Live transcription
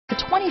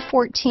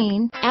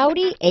2014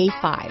 Audi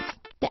A5.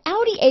 The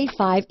Audi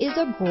A5 is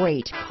a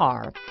great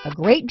car. A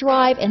great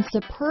drive and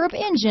superb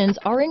engines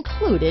are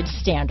included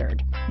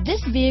standard.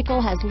 This vehicle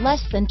has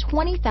less than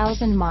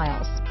 20,000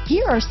 miles.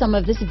 Here are some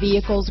of this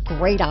vehicle's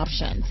great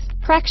options: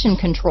 traction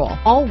control,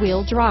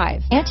 all-wheel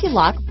drive,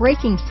 anti-lock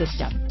braking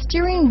system,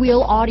 steering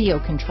wheel audio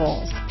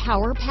controls,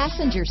 power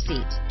passenger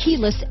seat,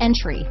 keyless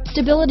entry,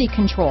 stability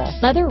control,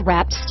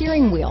 leather-wrapped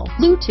steering wheel,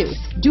 Bluetooth,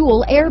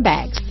 dual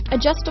airbags,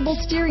 adjustable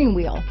steering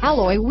wheel,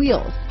 alloy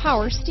wheels,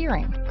 power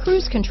steering,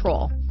 cruise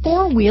control,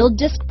 four-wheel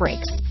disc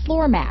brakes,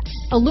 floor mats,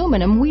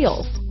 aluminum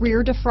wheels,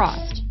 rear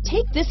defrost.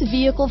 Take this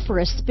vehicle for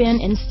a spin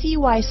and see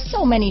why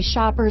so many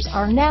shoppers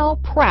are now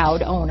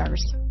proud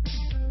owners.